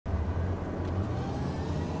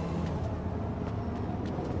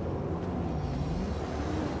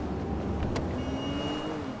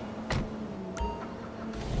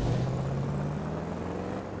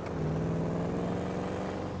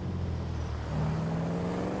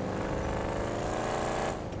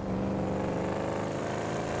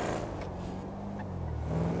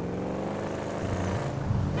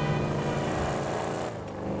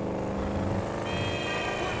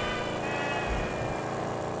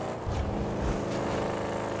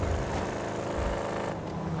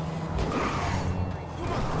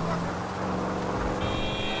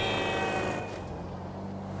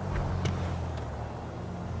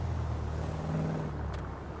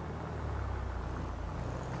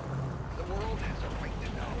has a right to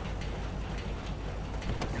know.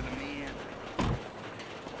 You're the man.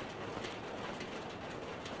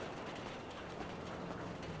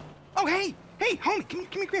 Oh, hey! Hey, homie, come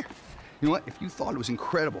here. You know what? If you thought it was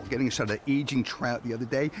incredible getting a shot of that aging trout the other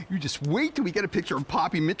day, you just wait till we get a picture of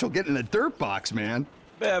Poppy Mitchell getting in a dirt box, man.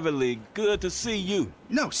 Beverly, good to see you.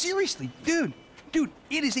 No, seriously, dude,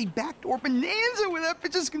 it is a backdoor bonanza where that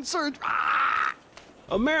bitch is concerned. Ah!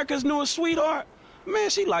 America's newest sweetheart?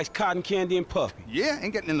 Man, she likes cotton candy and puppy. Yeah,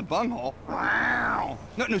 and getting in the bunghole. Wow.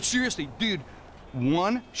 No, seriously, dude.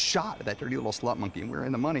 One shot of that dirty little slut monkey, and we're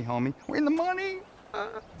in the money, homie. We're in the money.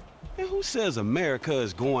 And who says America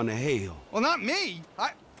is going to hell? Well, not me.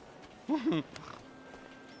 Come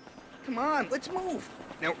on, let's move.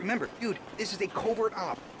 Now, remember, dude, this is a covert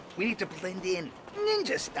op. We need to blend in,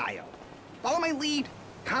 ninja style. Follow my lead.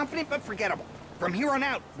 Confident but forgettable. From here on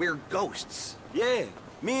out, we're ghosts. Yeah,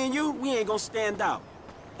 me and you, we ain't gonna stand out.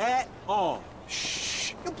 At all.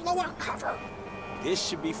 Shh, you'll blow our cover. This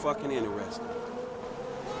should be fucking interesting.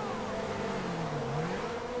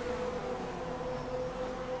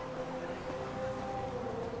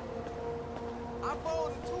 I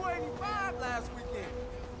bowled a 285 last weekend.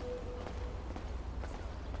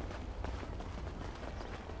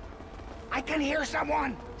 I can hear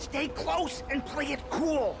someone. Stay close and play it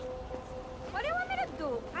cool. What do you want me to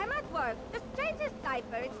do? I'm at work. Just change his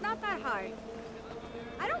diaper. It's not that hard.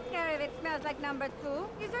 I don't care if it smells like number 2.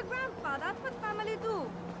 He's your grandpa. That's what family do.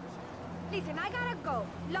 Listen, I gotta go.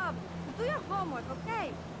 Love, do your homework,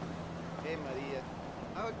 okay? Hey, Maria.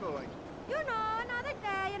 How it going? You know, another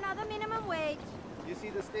day, another minimum wage. You see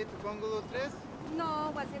the state of Bungalow 3?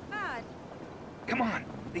 No, was it bad? Come on,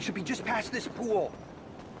 they should be just past this pool.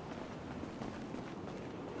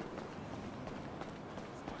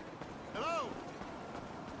 Hello?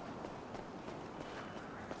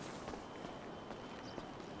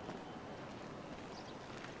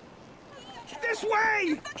 This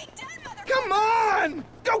way! Come on!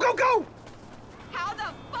 Go, go, go! How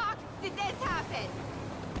the fuck did this happen?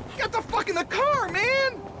 Get the fuck in the car,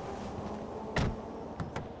 man!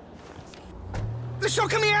 They're still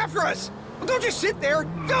coming after us! Well, don't just sit there!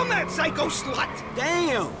 Film that psycho slut!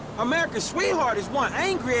 Damn! America's sweetheart is one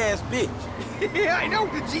angry-ass bitch. Yeah, I know!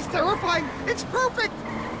 She's terrifying! It's perfect!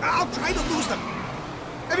 I'll try to lose them!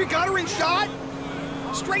 Have you got her in shot?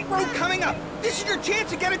 Straight road coming up! This is your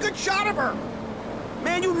chance to get a good shot of her!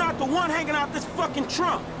 Man, you not the one hanging out this fucking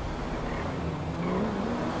trunk.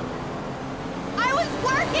 I was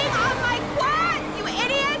working on my quads, you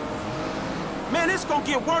idiots! Man, it's gonna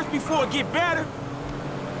get worse before it get better.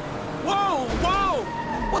 Whoa, whoa!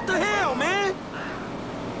 What the hell, man?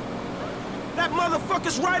 That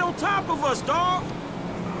motherfucker's right on top of us, dawg.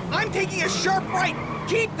 I'm taking a sharp right!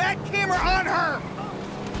 Keep that camera on her!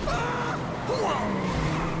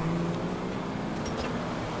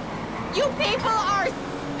 You people are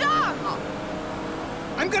stuck!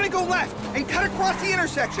 I'm gonna go left and cut across the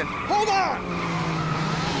intersection. Hold on!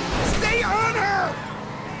 Stay on her!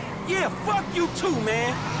 Yeah, fuck you too,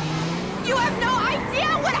 man. You have no idea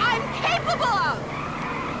what I'm capable of!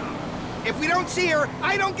 If we don't see her,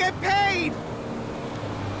 I don't get paid!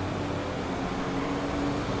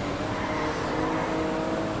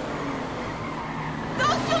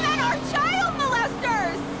 Those 2 men are child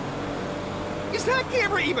molesters! Is that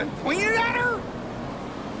camera even pointed at her?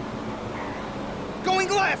 Going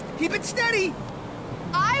left! Keep it steady!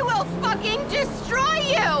 I will fucking destroy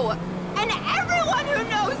you! And everyone who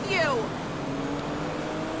knows you!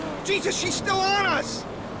 Jesus, she's still on us!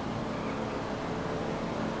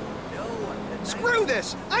 Screw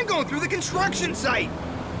this! I'm going through the construction site!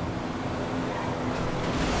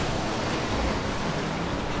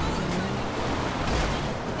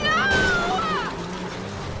 No!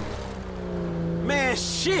 Man,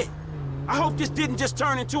 shit! I hope this didn't just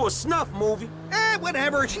turn into a snuff movie.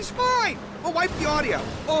 Whatever, she's fine! We'll wipe the audio.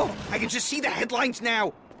 Oh, I can just see the headlines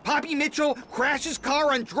now. Poppy Mitchell crashes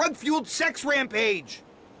car on drug-fueled sex rampage.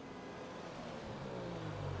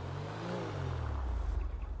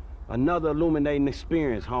 Another illuminating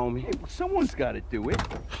experience, homie. Hey, well, someone's got to do it.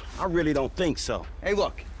 I really don't think so. Hey,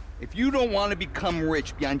 look, if you don't want to become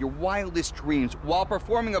rich beyond your wildest dreams while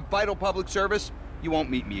performing a vital public service, you won't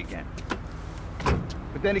meet me again.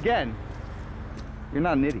 But then again, you're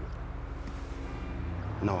not an idiot.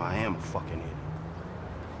 No, I am a fucking idiot.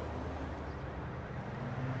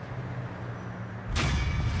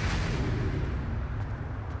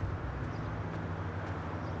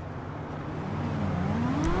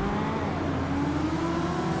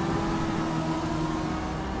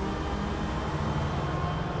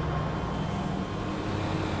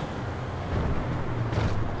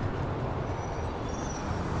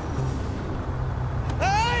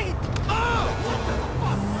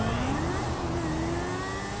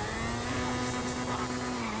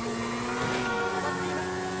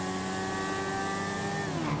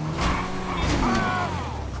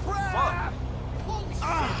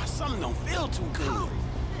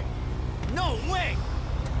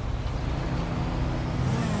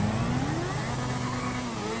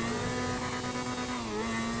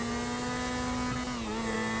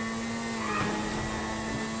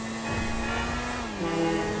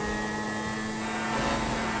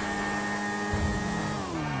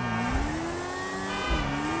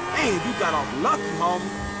 got off lucky,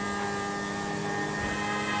 homie.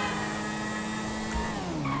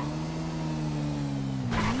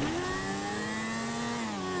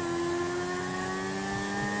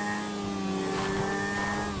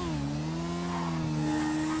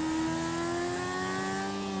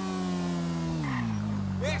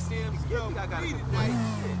 I gotta complain.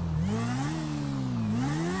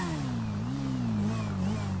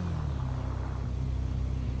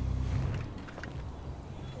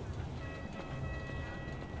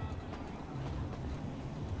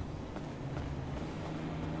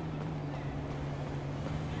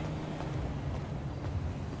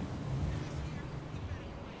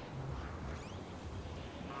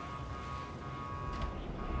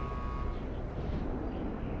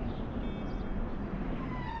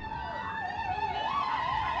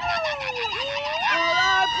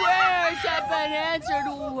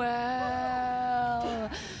 Answered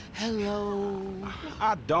well. Hello.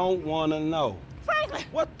 I don't want to know. Franklin!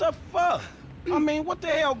 What the fuck? I mean, what the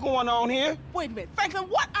hell going on here? Wait a minute. Franklin,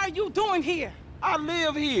 what are you doing here? I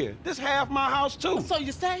live here. This half my house, too. So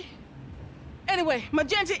you say? Anyway,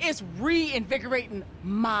 Magenta is reinvigorating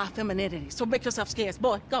my femininity. So make yourself scarce.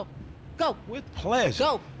 Boy, go. Go. With pleasure.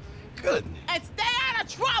 Go. Goodness. And stay out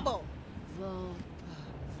of trouble.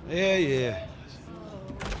 Yeah.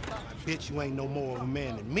 Bitch, you ain't no more of a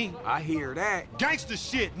man than me. I hear that. Gangster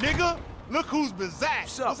shit, nigga. Look who's bizarre.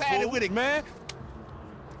 What's at it fool? with it, man?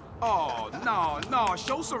 Oh, no.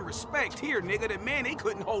 Show some respect here, nigga. The man, they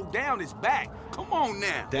couldn't hold down his back. Come on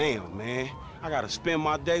now. Damn, man. I gotta spend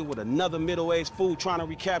my day with another middle-aged fool trying to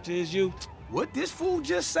recapture his youth. What this fool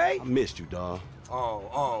just say? I missed you, dawg.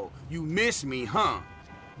 Oh, you miss me, huh?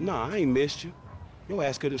 Nah, I ain't missed you. Your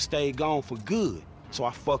ass could have stayed gone for good. So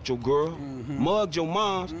I fucked your girl, mugged your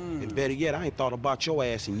moms, and better yet, I ain't thought about your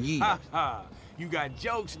ass in years. Ha. You got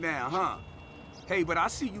jokes now, huh? Hey, but I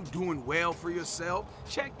see you doing well for yourself.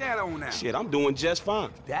 Check that on out. Shit, I'm doing just fine.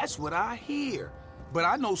 That's what I hear. But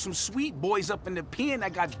I know some sweet boys up in the pen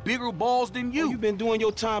that got bigger balls than you. Oh, you been doing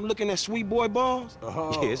your time looking at sweet boy balls?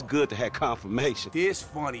 Oh. Yeah, it's good to have confirmation. This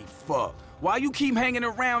funny fuck. Why you keep hanging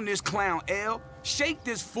around this clown, L? Shake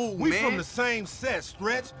this fool, We man. from the same set,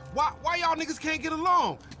 Stretch. Why y'all niggas can't get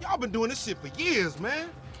along? Y'all been doing this shit for years, man.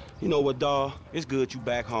 You know what, dawg? It's good you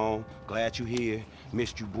back home. Glad you here.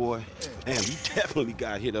 Missed you, boy. Damn, you definitely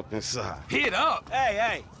got hit up inside. Hit up?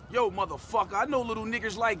 Hey. Yo, motherfucker, I know little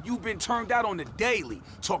niggas like you been turned out on the daily.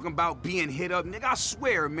 Talking about being hit up, nigga, I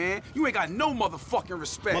swear, man. You ain't got no motherfucking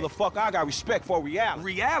respect. Motherfucker, I got respect for reality.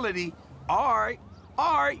 Reality?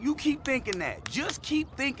 All right, you keep thinking that. Just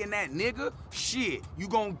keep thinking that, nigga. Shit, you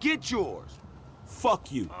gonna get yours.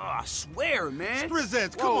 Fuck you. I swear, man.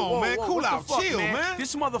 Strizzets, come on, man. Cool what the out. fuck, Chill, man.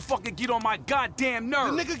 This motherfucker get on my goddamn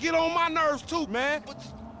The nerves. nigga get on my nerves, too, man. What's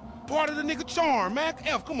part of the nigga charm, man?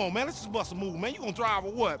 F, come on, man. Let's just bust a move, man. You gonna drive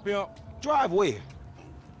or what, pimp? Drive where?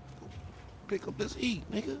 Pick up this heat,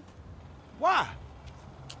 nigga. Why?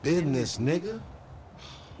 Business, nigga.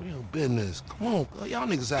 Real business. Come on, y'all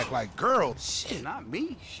niggas act like girls. Shit. Not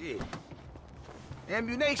me, shit.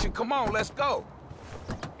 Ammunition, come on, let's go.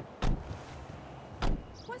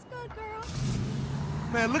 What's good, girl?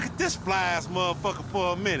 Man, look at this fly-ass motherfucker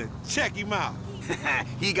for a minute. Check him out.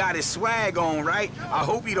 He got his swag on, right? I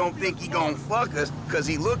hope he don't think he gon' fuck us, cause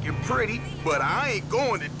he looking pretty, but I ain't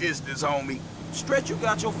going the distance, homie. Stretch, you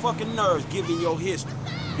got your fucking nerves giving your history.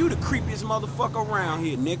 You the creepiest motherfucker around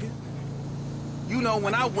here, nigga. You know,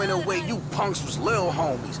 when I went away, you punks was little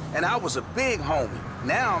homies, and I was a big homie.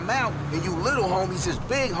 Now I'm out, and you little homies is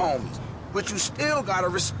big homies. But you still gotta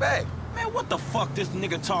respect. Man, what the fuck this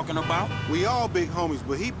nigga talking about? We all big homies,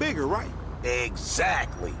 but he bigger, right?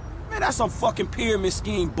 Exactly. Man, that's some fucking pyramid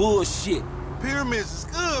scheme bullshit. Pyramids is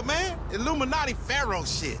good, man. Illuminati pharaoh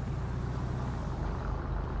shit.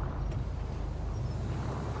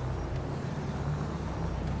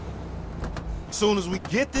 As soon as we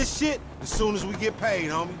get this shit, as soon as we get paid,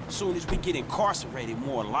 homie. As soon as we get incarcerated,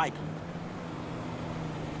 more likely.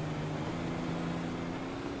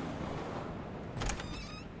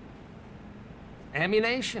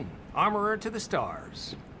 Ammunition. Armorer to the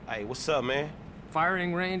stars. Hey, what's up, man?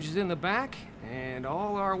 Firing range is in the back, and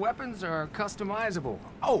all our weapons are customizable.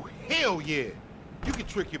 Oh, hell yeah. You can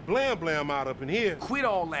trick your blam-blam out up in here. Quit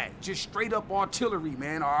all that. Just straight up artillery,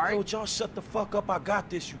 man, all right? Yo, y'all shut the fuck up. I got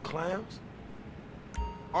this, you clowns.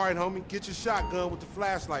 All right, homie, get your shotgun with the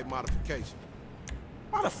flashlight modification.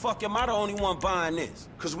 Why the fuck am I the only one buying this?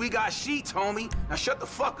 Cause we got sheets, homie. Now shut the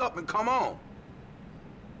fuck up and come on.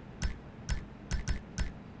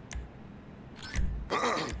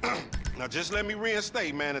 Now just let me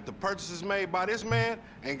reinstate, man, that the purchases made by this man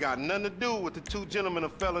ain't got nothing to do with the two gentlemen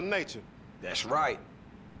of felon nature. That's right.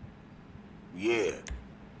 Yeah.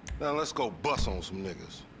 Now let's go bust on some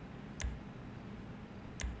niggas.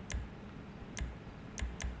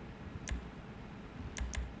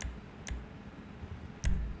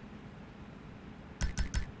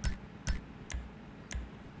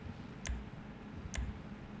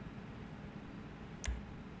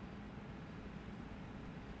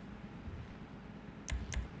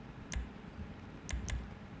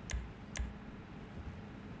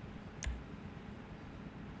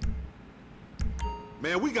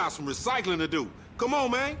 Man, we got some recycling to do. Come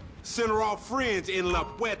on, man. Send her off friends in La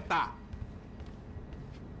Puerta.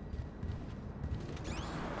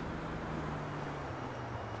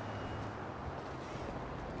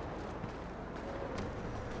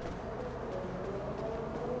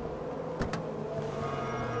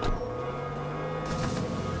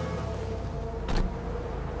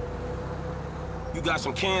 You got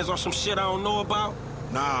some cans or some shit I don't know about?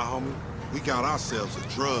 Nah, homie. We got ourselves a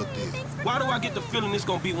drug deal. Why do I get the feeling this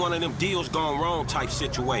gonna be one of them deals gone wrong type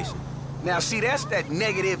situation? Now, see, that's that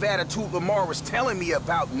negative attitude Lamar was telling me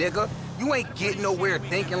about, nigga. You ain't getting nowhere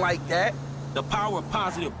thinking like that. The power of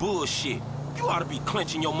positive bullshit. You ought to be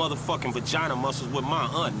clenching your motherfucking vagina muscles with my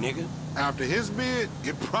aunt, nigga. After his bid,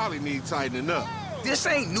 it probably need tightening up. This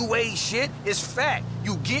ain't new age shit. It's fact.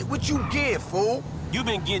 You get what you give, fool. You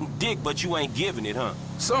been getting dick, but you ain't giving it, huh?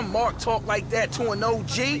 Some Mark talk like that to an OG?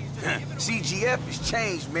 CGF has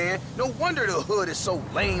changed, man. No wonder the hood is so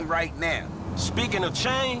lame right now. Speaking of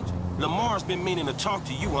change, Lamar's been meaning to talk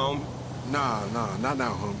to you, homie. Nah, not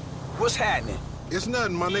now, homie. What's happening? It's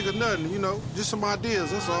nothing, my nigga, nothing, you know. Just some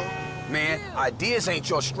ideas, that's all. Man, ideas ain't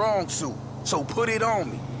your strong suit, so put it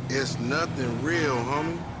on me. It's nothing real,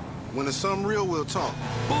 homie. When it's something real, we'll talk.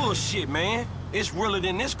 Bullshit, man. It's realer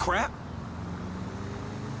than this crap.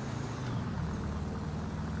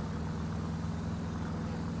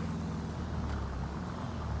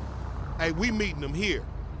 Hey, we meeting them here.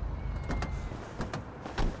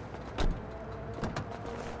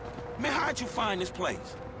 Man, how'd you find this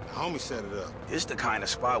place? The homie set it up. This the kind of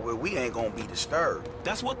spot where we ain't gonna be disturbed.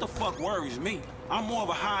 That's what the fuck worries me. I'm more of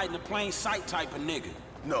a hide in the plain sight type of nigga.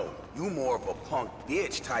 No, you more of a punk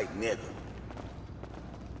bitch type nigga.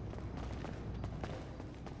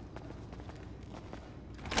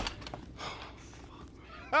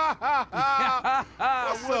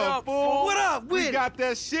 What's up, fool? What up with We it? got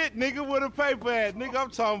that shit, nigga, with a paper at. Nigga, I'm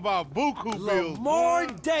talking about buku bills. Lamar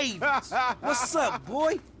boy. Davis. What's up,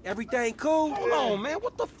 boy? Everything cool? Hold on, man.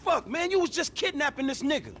 What the fuck, man? You was just kidnapping this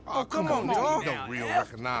nigga. Oh, come on, dog. Don't real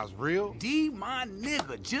recognize real. D, my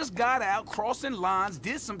nigga, just got out crossing lines,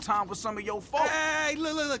 did some time with some of your folks. Hey,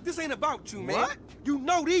 look, this ain't about you, man. What? You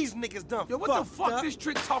know these niggas done Yo, what the fucked fuck up. this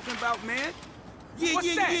trick talking about, man? Yeah, What's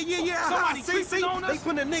yeah, that? yeah. Somebody See, creeping on they us?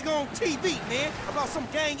 putting a nigga on TV, man, about some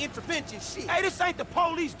gang intervention shit. Hey, this ain't the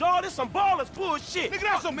police, dog. This some ballers bullshit. Nigga,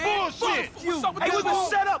 that's some man. bullshit. Fuck you. What's up with Hey, this we been bull?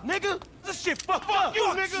 set up, nigga. This shit fucked up. you,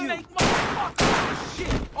 nigga. Snake motherfucker.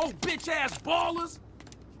 Shit. Oh, bitch-ass ballers.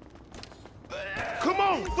 Come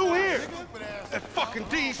on, through here. That fucking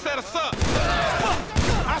D set us up.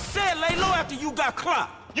 I said lay low after you got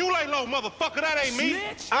clocked. You lay low, motherfucker. That ain't me.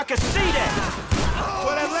 Snitch. I can see that.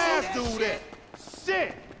 Where that last dude at?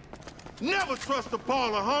 Shit. Never trust a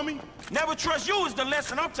baller, homie. Never trust you is the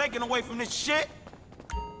lesson I'm taking away from this shit.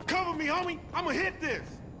 Cover me, homie. I'ma hit this.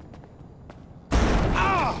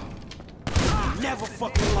 Ah! Never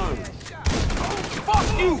fucking learn.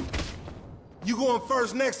 Fuck you! You going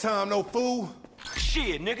first next time, no fool.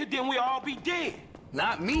 Shit, nigga, then we all be dead.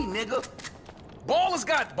 Not me, nigga. Ballers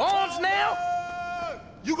got bombs now?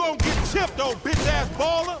 You gonna get chipped, old bitch-ass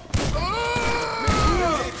baller.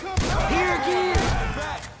 Here again?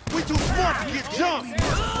 We too smart to get jumped.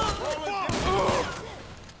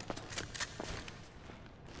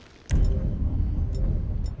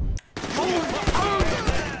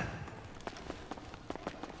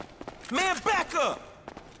 Man, back up!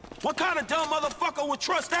 What kind of dumb motherfucker would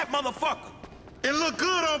trust that motherfucker? It look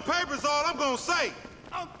good on paper is all I'm gonna say.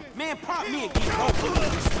 Man, pop me and get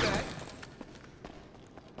over.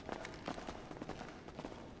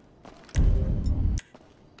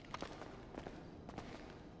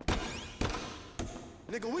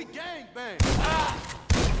 Nigga, we gangbang.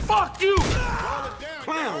 Fuck you!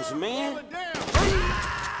 Clowns, man.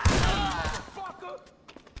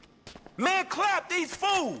 Man, clap these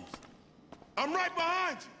fools! I'm right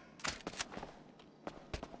behind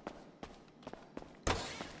you.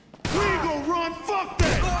 We ain't gonna run. Fuck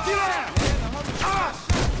that. Get out.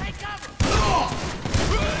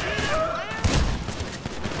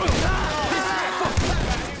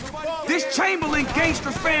 This Chamberlain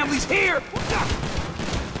gangster family's here.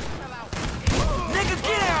 Nigga,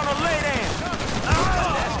 get down or lay down!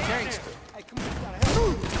 That's gangster.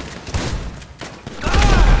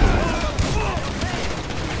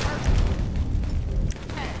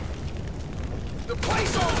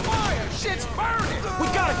 Burn it! We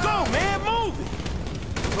gotta go, man. Move it.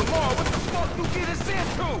 Lamar, what the fuck you get us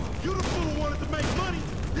into? You the fool wanted to make money.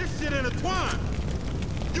 This shit intertwined.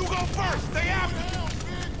 You go first. Stay after.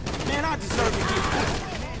 Man, I deserve to get...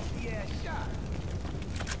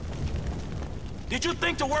 Did you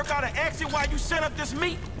think to work out an exit while you set up this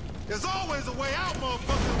meet? There's always a way out,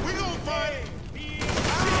 motherfucker. We gon' find it.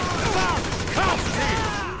 Cops is here.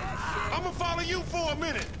 I'ma follow you for a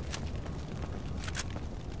minute.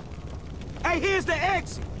 Hey, here's the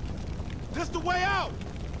exit. This the way out.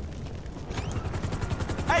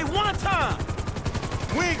 Hey, one time.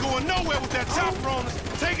 We ain't going nowhere with that chopper on us.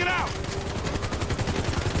 Take it out.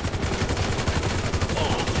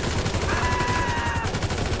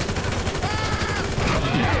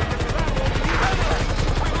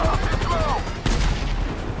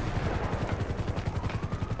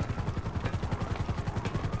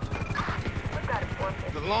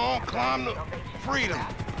 The long climb to freedom.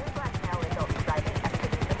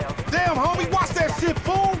 Damn, homie, watch that shit,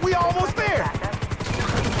 fool. We almost there.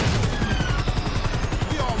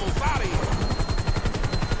 We almost out of here.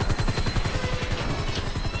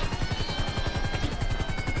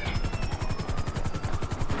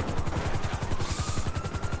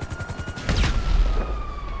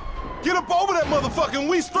 Get up over that motherfucker and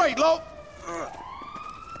we straight, Lo.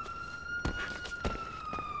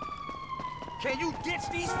 Can you ditch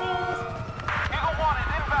these fools? Eagle 1 is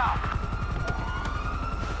inbound.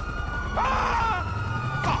 Ah!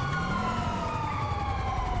 Fuck!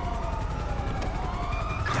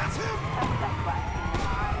 That's him.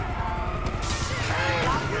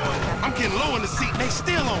 I'm getting low in the seat and they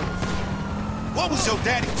still on us. What was your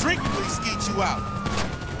daddy drinking when he skeet you out?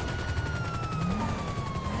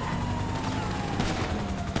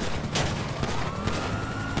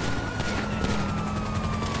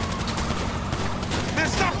 Man,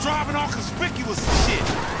 stop driving all conspicuous and shit.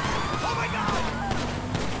 Oh my God!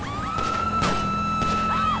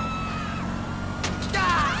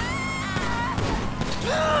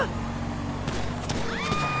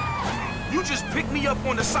 You just picked me up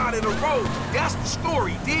on the side of the road. That's the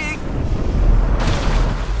story, dig?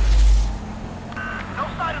 No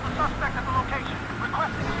sight of the suspect at the location.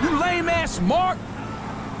 Requesting... You lame-ass Mark!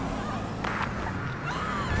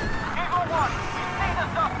 Eagle 1, we see the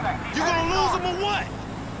suspect. You gonna lose him or what?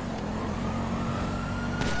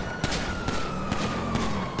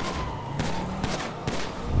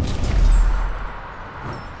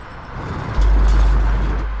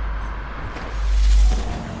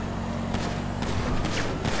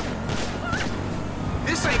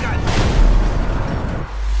 This ain't got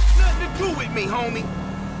nothing to do with me, homie.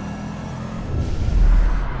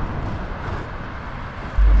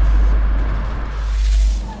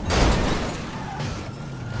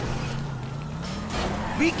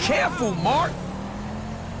 Be careful, Mark.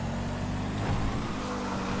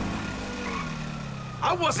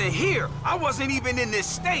 I wasn't here. I wasn't even in this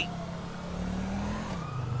state.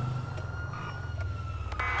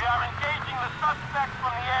 We are engaging the suspect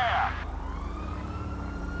from the air.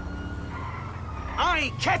 I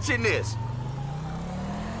ain't catching this.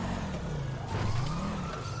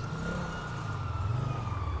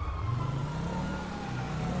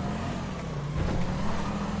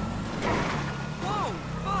 Whoa,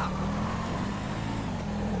 fuck.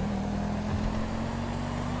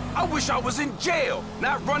 I wish I was in jail,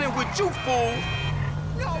 not running with you, fool.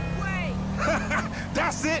 No way.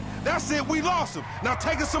 That's it. That's it. We lost him. Now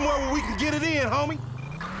take us somewhere where we can get it in, homie.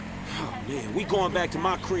 Oh, man, we going back to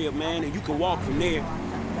my crib, man, and you can walk from there.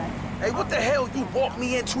 Hey, what the hell you walked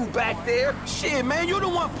me into back there? Shit, man, you the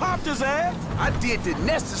one popped his ass. I did the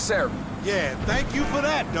necessary. Yeah, thank you for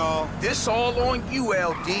that, dawg. This all on you,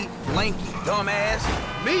 LD, lanky dumbass.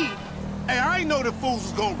 Me? Hey, I ain't know the fools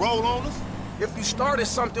was gonna roll on us. If you started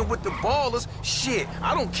something with the ballers, shit,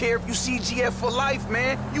 I don't care if you CGF for life,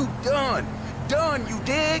 man. You done. Done, you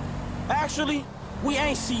dig? Actually, we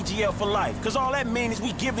ain't CGL for life, because all that means is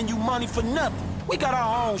we giving you money for nothing. We got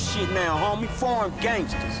our own shit now, homie. Foreign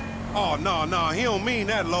gangsters. Oh, no, he don't mean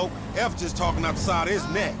that, Lo. F just talking out the side of his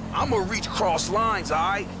neck. I'ma reach cross lines, all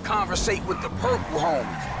right? Conversate with the purple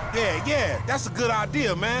homies. Yeah, that's a good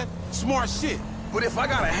idea, man. Smart shit. But if I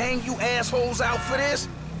gotta hang you assholes out for this,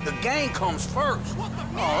 the gang comes first.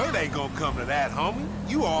 Oh, it ain't gonna come to that, homie.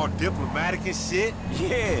 You all diplomatic and shit.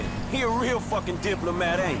 Yeah, he a real fucking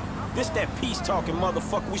diplomat, ain't he? This that peace-talking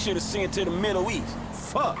motherfucker we should have sent to the Middle East.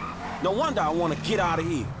 Fuck. No wonder I want to get out of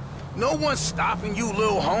here. No one's stopping you,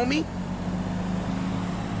 little homie.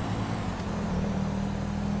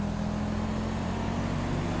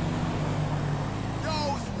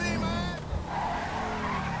 Yo, it's me, man.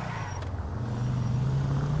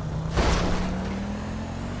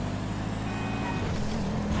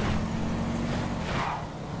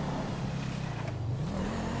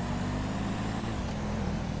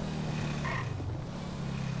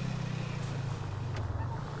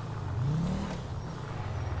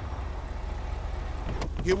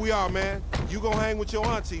 Here we are, man. You gonna hang with your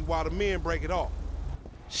auntie while the men break it off.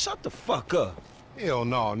 Shut the fuck up. Hell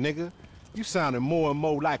no, nigga. You sounding more and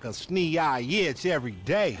more like a snee-eye itch every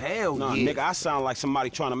day. Hell Nah, yeah. nigga, I sound like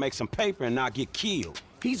somebody trying to make some paper and not get killed.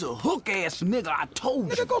 He's a hook-ass nigga, I told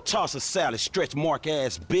you. Nigga, go toss a salad, stretch mark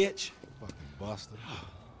ass bitch. Fucking buster.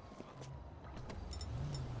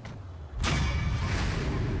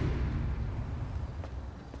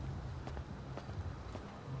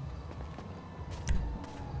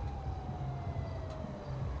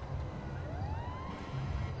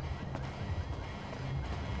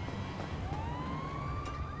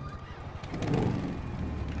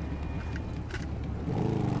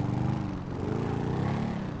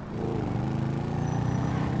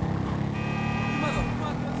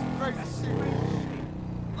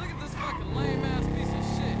 Look at this fucking lame-ass piece of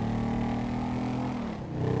shit.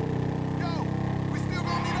 Yo, we still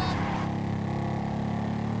gonna meet up?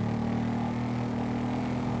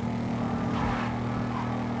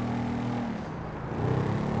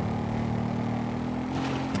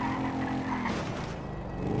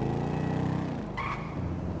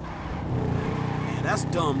 Man, that's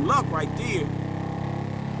dumb luck right there.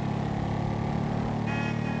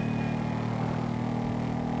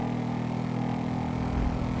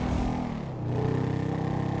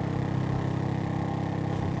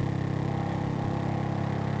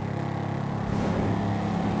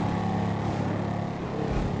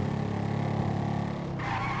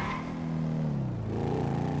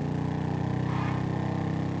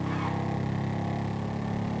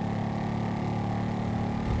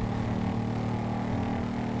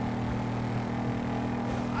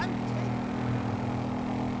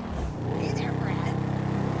 Hey there, Brad.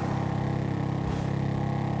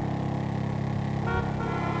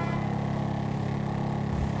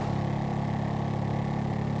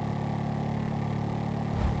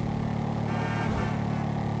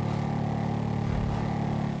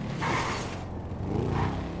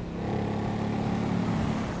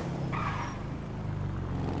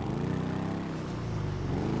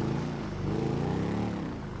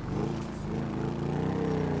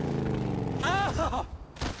 Oh,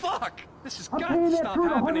 fuck! This has got to stop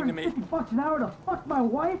happening to me. $150 an hour to fuck my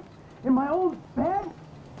wife in my own bed?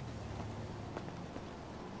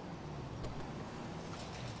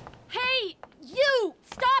 Hey, you!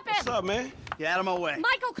 Stop it! What's up, man? Get out of my way.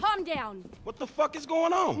 Michael, calm down. What the fuck is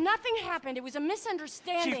going on? Nothing happened. It was a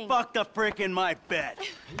misunderstanding. She fucked a prick in my bed.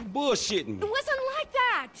 You bullshitting me. It wasn't like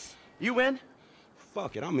that. You in?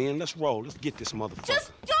 Fuck it, I'm in. Let's roll. Let's get this motherfucker.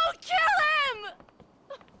 Just don't kill him!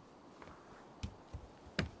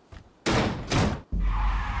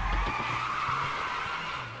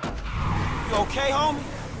 You okay, homie?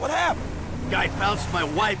 What happened? Guy bounced my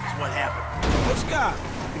wife is what happened. Which guy?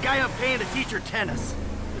 The guy I'm paying to teach her tennis.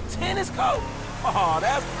 The tennis coach? Oh,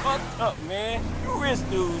 that's fucked up, man. You rich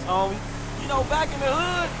dudes, homie. You know, back in the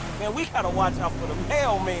hood, man, we gotta watch out for the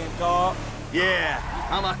mailman, dawg. Yeah,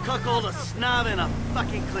 I'm a cuckold, a snob, and a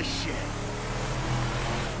fucking cliche.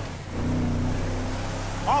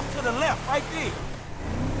 Off to the left, right there.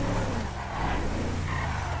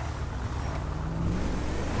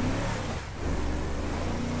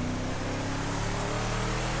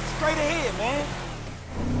 Straight ahead, man.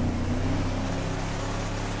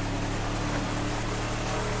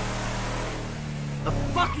 The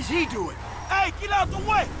fuck is he doing? Hey, get out the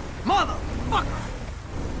way! Motherfucker!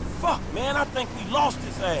 Fuck, man, I think we lost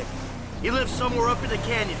his ass. He lives somewhere up in the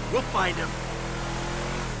canyon. We'll find him.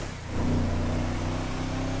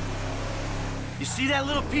 You see that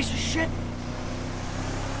little piece of shit?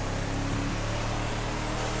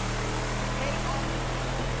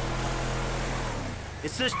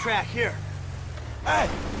 It's this track here. Hey,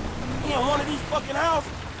 he in one of these fucking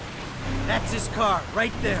houses? That's his car,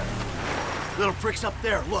 right there. Little prick's up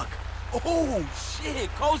there, look. Oh, shit,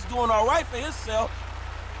 Coach doing all right for himself.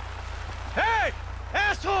 Hey!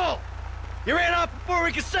 Asshole! You ran off before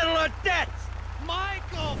we could settle our debts!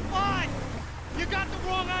 Michael, what? You got the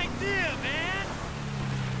wrong idea, man!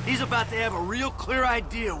 He's about to have a real clear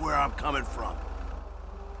idea where I'm coming from.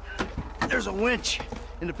 There's a winch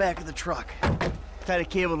in the back of the truck. Tied a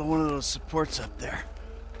cable to one of those supports up there.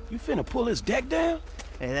 You finna pull his deck down?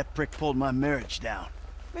 Hey, that prick pulled my marriage down.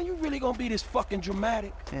 Man, you really gonna be this fucking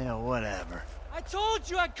dramatic? Yeah, whatever. I told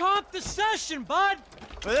you I'd comp the session, bud!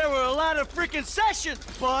 But there were a lot of freaking sessions,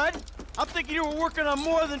 bud! I'm thinking you were working on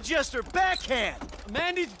more than just her backhand!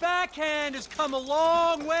 Mandy's backhand has come a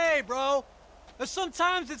long way, bro. But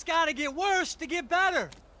sometimes it's gotta get worse to get better.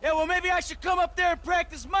 Yeah, well, maybe I should come up there and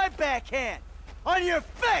practice my backhand! On your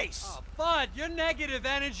face! Oh, bud, your negative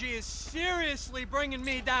energy is seriously bringing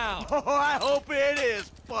me down. Oh, I hope it is,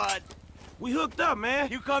 bud. We hooked up, man.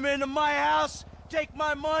 You come into my house, take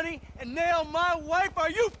my money, and nail my wife? Are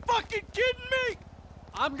you fucking kidding me?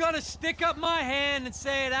 I'm gonna stick up my hand and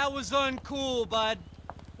say that was uncool, bud.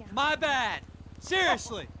 My bad.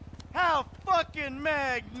 Seriously. How fucking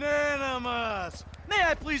magnanimous! May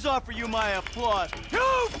I please offer you my applause?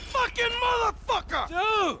 You fucking motherfucker!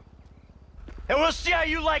 Dude! And we'll see how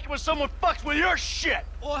you like it when someone fucks with your shit!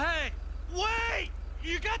 Well, hey, wait!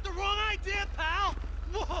 You got the wrong idea, pal!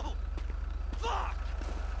 Whoa! Fuck!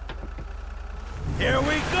 Here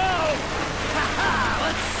we go! Ha-ha!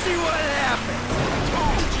 Let's see what happens!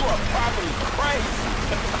 Dude, you are probably crazy.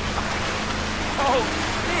 Oh,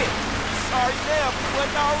 shit. Sorry now, we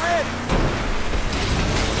went already.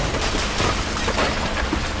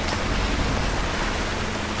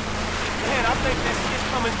 Man, I think that shit's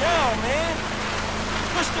coming down, man.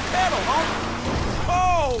 Push the pedal, homie.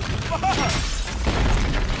 Oh, fuck.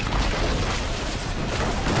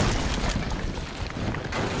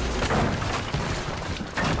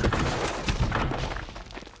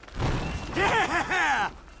 Yeah!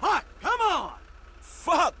 Fuck, come on!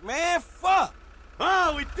 Fuck, man, fuck.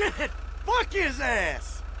 Oh, we did it! Fuck his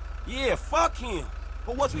ass! Yeah, fuck him.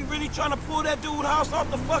 But was we really trying to pull that dude's house off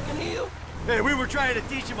the fucking hill? Hey, we were trying to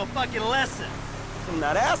teach him a fucking lesson.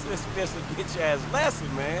 Now that's an expensive bitch-ass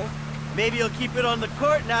lesson, man. Maybe he'll keep it on the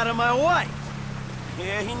court and out of my wife.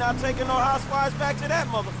 Yeah, he not taking no housewives back to that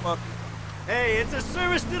motherfucker. Hey, it's a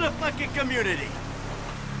service to the fucking community.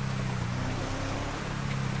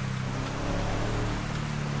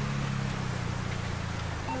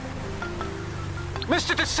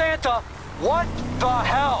 Mr. DeSanta, what the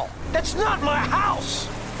hell? That's not my house!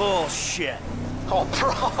 Bullshit. Oh,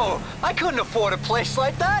 bro, I couldn't afford a place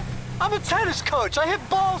like that. I'm a tennis coach. I hit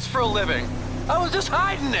balls for a living. I was just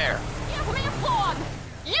hiding there. Give me a phone!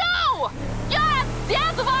 You! Yes,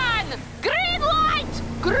 that one! Green light!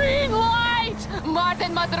 Green light!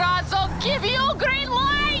 Martin Madrazo, give you green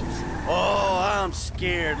light! Oh, I'm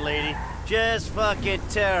scared, lady. Just fucking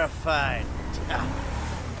terrified.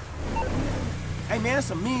 Hey, man, that's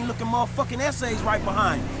some mean-looking motherfucking essays right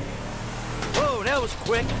behind you. Whoa, that was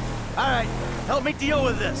quick. All right, help me deal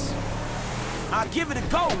with this. I'll give it a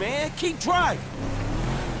go, man. Keep driving.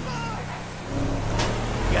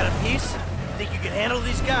 You got a piece? Think you can handle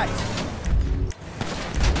these guys?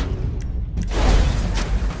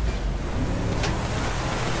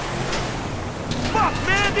 Fuck,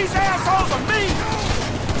 man, these assholes are mean!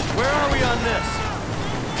 Where are we on this?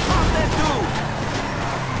 Fuck that dude!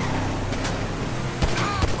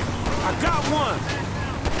 I got one!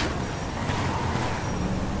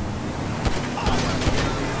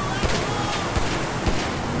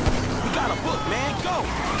 We got a book, man, go!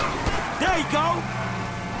 There you go!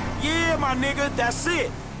 Yeah, my nigga, that's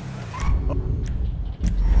it!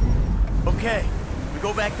 Okay, we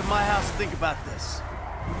go back to my house and think about this.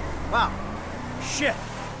 Wow, shit,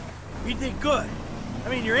 you did good. I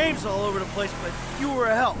mean, your aim's all over the place, but you were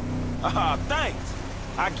a help. Thanks,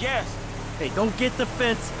 I guess. Hey, don't get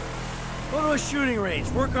defensive. Go to a shooting range,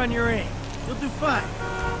 work on your aim. You'll do fine.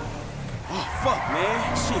 Oh, fuck,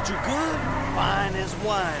 man. Shit, you good? Fine as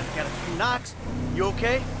wine. Got a few knocks. You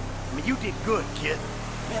okay? I mean, you did good, kid.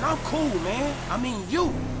 Man, I'm cool, man. I mean,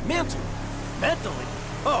 you. Mentally. Mentally?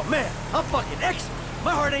 Oh, man, I'm fucking excellent.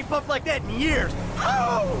 My heart ain't pumped like that in years.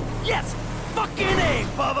 Oh, yes! Fucking A,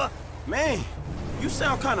 Bubba! Man, you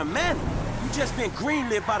sound kind of manic. You just been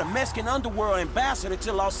greenlit by the Mexican underworld ambassador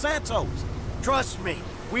to Los Santos. Trust me,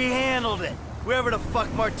 we handled it. Whoever the fuck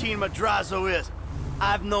Martin Madrazo is,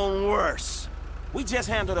 I've known worse. We just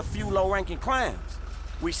handled a few low-ranking crimes.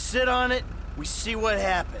 We sit on it, we see what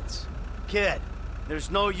happens. Kid, there's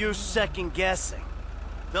no use second-guessing.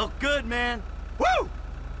 Felt good, man. Woo!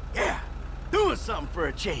 Yeah, doing something for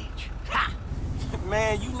a change. Ha!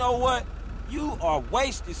 Man, you know what? You are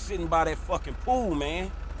wasted sitting by that fucking pool,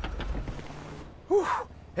 man. Whew.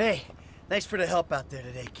 Hey, thanks for the help out there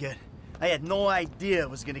today, kid. I had no idea it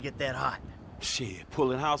was gonna get that hot. Shit,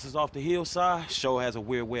 pulling houses off the hillside sure has a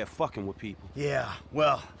weird way of fucking with people. Yeah,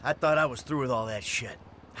 well, I thought I was through with all that shit.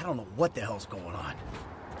 I don't know what the hell's going on.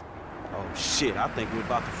 Oh shit, I think we're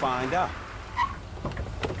about to find out.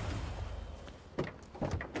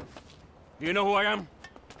 You know who I am?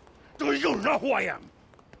 Do you know who I am?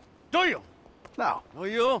 Do you? No. Oh,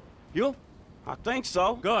 you? You? I think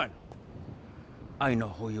so. Good. I know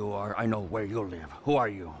who you are. I know where you live. Who are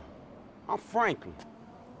you? I'm Franklin.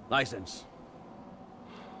 License.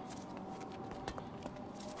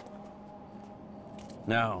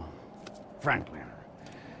 Now, Franklin,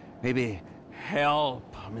 maybe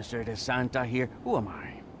help Mr. DeSanta here. Who am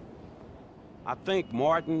I? I think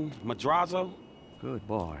Martin Madrazo. Good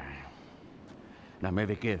boy. Now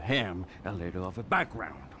maybe give him a little of a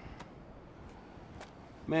background.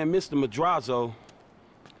 Man, Mr. Madrazo...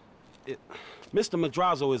 Mr.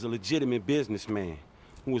 Madrazo is a legitimate businessman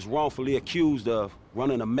who was wrongfully accused of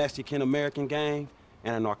running a Mexican-American gang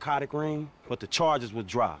and a narcotic ring, but the charges were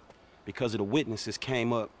dropped because of the witnesses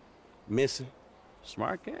came up missing.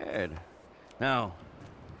 Smart kid. Now,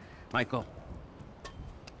 Michael,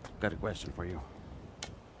 got a question for you.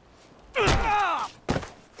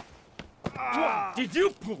 Did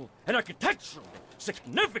you pull an architectural,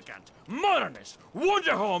 significant, modernist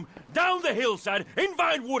wonder home down the hillside in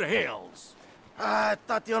Vinewood Hills? I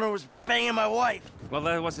thought the owner was banging my wife. Well,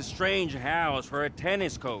 that was a strange house for a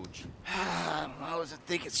tennis coach. I wasn't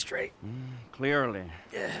thinking straight. Clearly.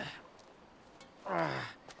 Yeah.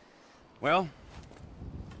 Well,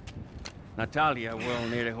 Natalia will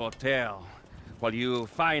need a hotel while you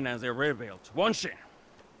finance the rebuild, won't she?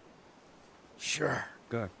 Sure.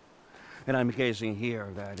 Good. And I'm guessing here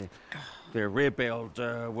that the rebuild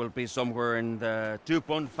will be somewhere in the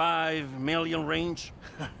 2.5 million range?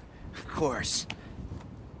 Of course.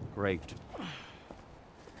 Great.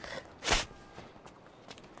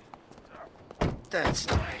 That's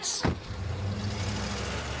nice.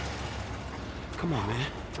 Come on, man.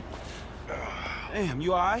 Damn,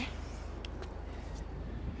 you all right?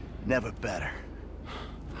 Never better.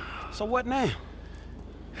 So what now?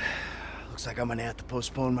 Looks like I'm gonna have to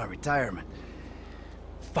postpone my retirement.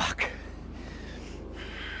 Fuck.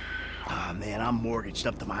 Ah, man, I'm mortgaged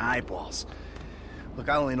up to my eyeballs. Look,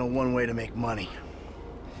 I only know one way to make money.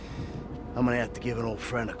 I'm gonna have to give an old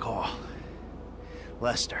friend a call.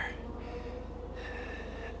 Lester.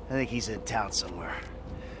 I think he's in town somewhere.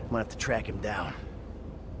 I'm gonna have to track him down.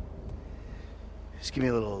 Just give me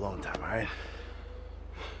a little alone time, all right?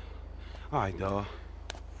 All right, dawg.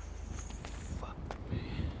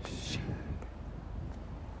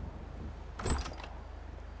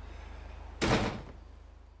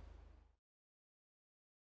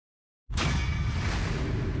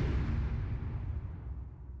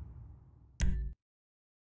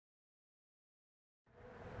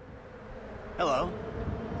 Hello.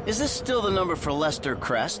 Is this still the number for Lester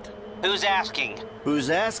Crest? Who's asking?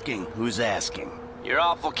 Who's asking? Who's asking? You're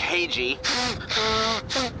awful cagey.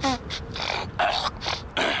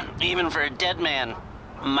 Even for a dead man,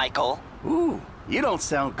 Michael. Ooh, you don't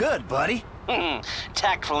sound good, buddy.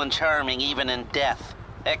 Tactful and charming even in death.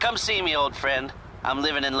 Hey, come see me, old friend. I'm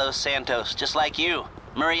living in Los Santos, just like you.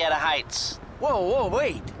 Murrieta Heights. Whoa,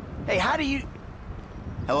 wait. Hey, how do you...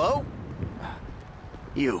 Hello?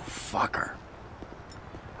 You fucker.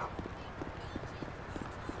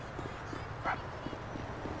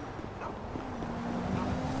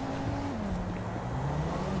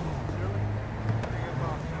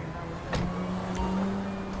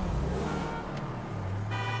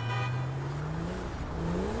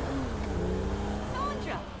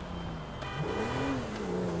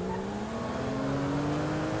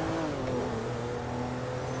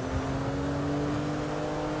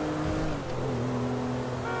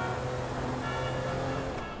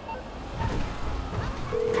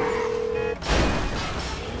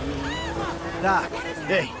 Doc,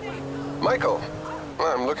 hey. Michael,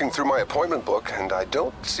 I'm looking through my appointment book, and I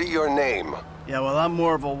don't see your name. Yeah, well, I'm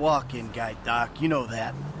more of a walk-in guy, Doc. You know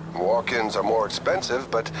that. Walk-ins are more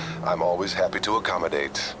expensive, but I'm always happy to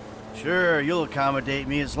accommodate. Sure, you'll accommodate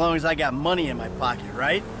me as long as I got money in my pocket,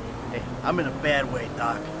 right? Hey, I'm in a bad way,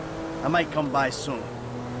 Doc. I might come by soon.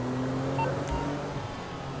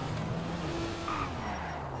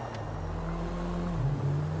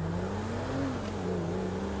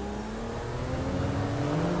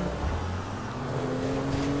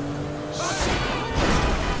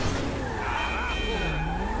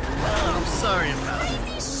 Sorry about it.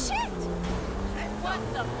 Crazy shit! What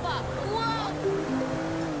the fuck? Whoa!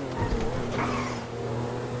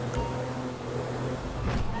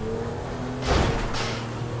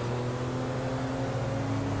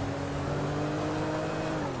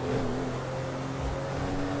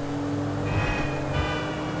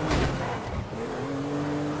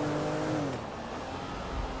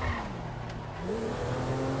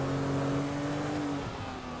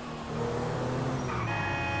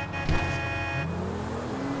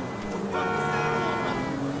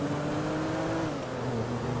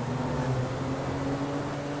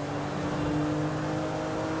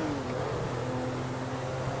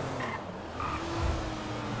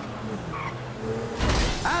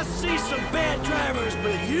 I see some bad drivers,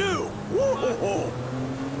 but you! Whoa!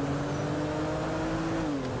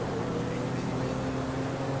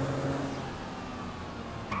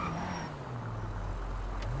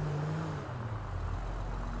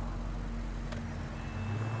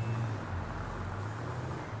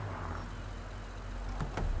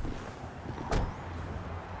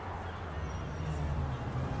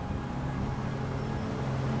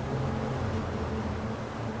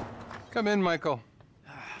 Come in, Michael.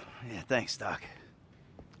 Yeah, thanks, Doc.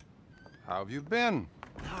 How have you been?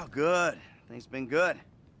 Oh, good. Things been good.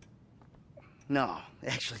 No,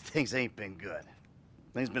 actually, things ain't been good.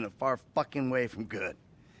 Things been a far fucking way from good.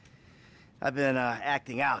 I've been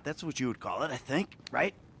acting out. That's what you would call it, I think,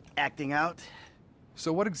 right? Acting out.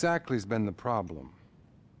 So what exactly has been the problem?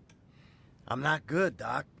 I'm not good,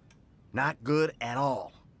 Doc. Not good at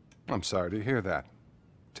all. I'm sorry to hear that.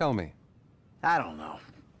 Tell me. I don't know.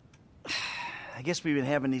 I guess we've been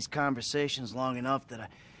having these conversations long enough that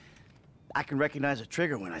I can recognize a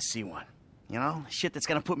trigger when I see one. You know? Shit that's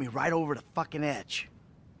gonna put me right over the fucking edge.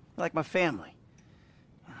 Like my family.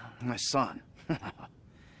 My son.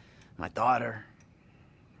 My daughter.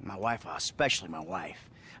 My wife, especially my wife.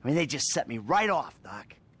 I mean, they just set me right off,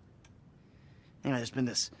 Doc. Anyway, there's been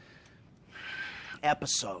this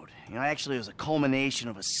episode. You know, actually, it was a culmination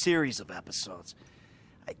of a series of episodes.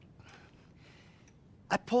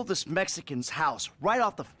 I pulled this Mexican's house right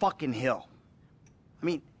off the fucking hill. I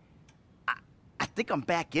mean, I think I'm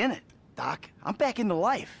back in it, Doc. I'm back into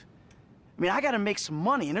life. I mean, I gotta make some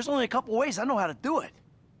money, and there's only a couple ways I know how to do it.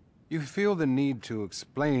 You feel the need to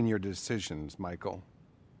explain your decisions, Michael.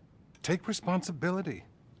 Take responsibility.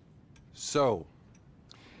 So,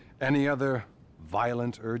 any other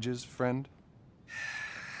violent urges, friend?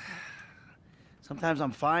 Sometimes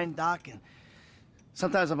I'm fine, Doc, and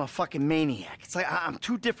sometimes I'm a fucking maniac. It's like I'm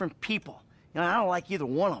two different people. You know, I don't like either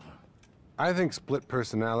one of them. I think split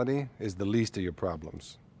personality is the least of your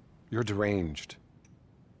problems. You're deranged.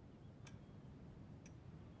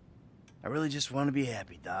 I really just want to be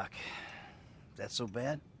happy, Doc. Is that so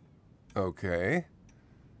bad? Okay.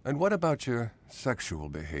 And what about your sexual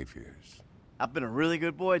behaviors? I've been a really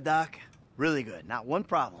good boy, Doc. Really good. Not one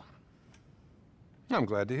problem. I'm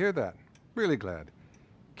glad to hear that. Really glad.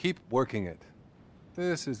 Keep working it.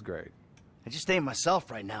 This is great. I just ain't myself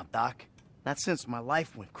right now, Doc. Not since my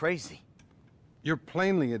life went crazy. You're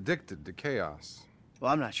plainly addicted to chaos.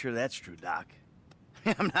 Well, I'm not sure that's true, Doc.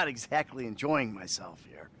 I'm not exactly enjoying myself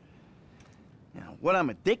here. You know, what I'm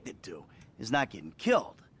addicted to is not getting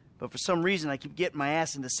killed. But for some reason, I keep getting my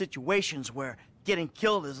ass into situations where getting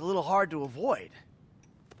killed is a little hard to avoid.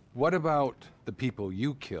 What about the people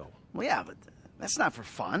you kill? Well, yeah, but that's not for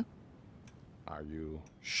fun. Are you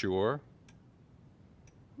sure?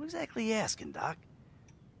 What exactly are you asking, Doc?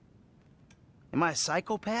 Am I a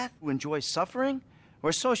psychopath who enjoys suffering? Or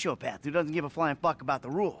a sociopath who doesn't give a flying fuck about the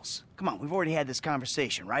rules? Come on, we've already had this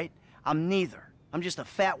conversation, right? I'm neither. I'm just a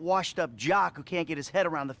fat, washed-up jock who can't get his head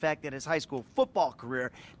around the fact that his high school football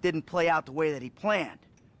career didn't play out the way that he planned.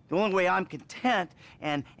 The only way I'm content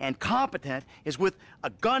and competent is with a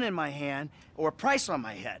gun in my hand or a price on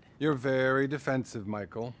my head. You're very defensive,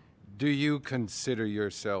 Michael. Do you consider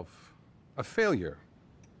yourself a failure?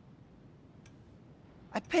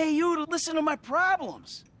 I pay you to listen to my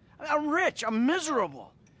problems. I'm rich. I'm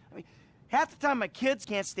miserable. I mean, half the time my kids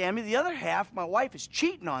can't stand me. The other half, my wife is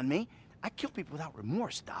cheating on me. I kill people without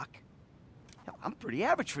remorse, Doc. Hell, I'm pretty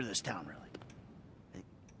average for this town, really. Hey,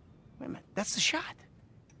 wait a minute. That's the shot.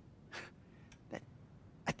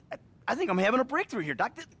 I think I'm having a breakthrough here,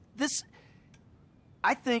 Doc.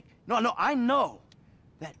 I know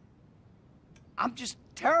that I'm just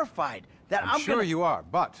terrified that I'm sure you are,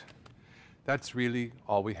 but that's really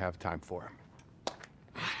all we have time for.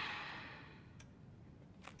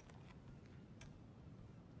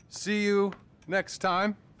 See you next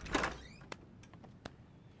time.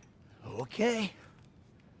 Okay.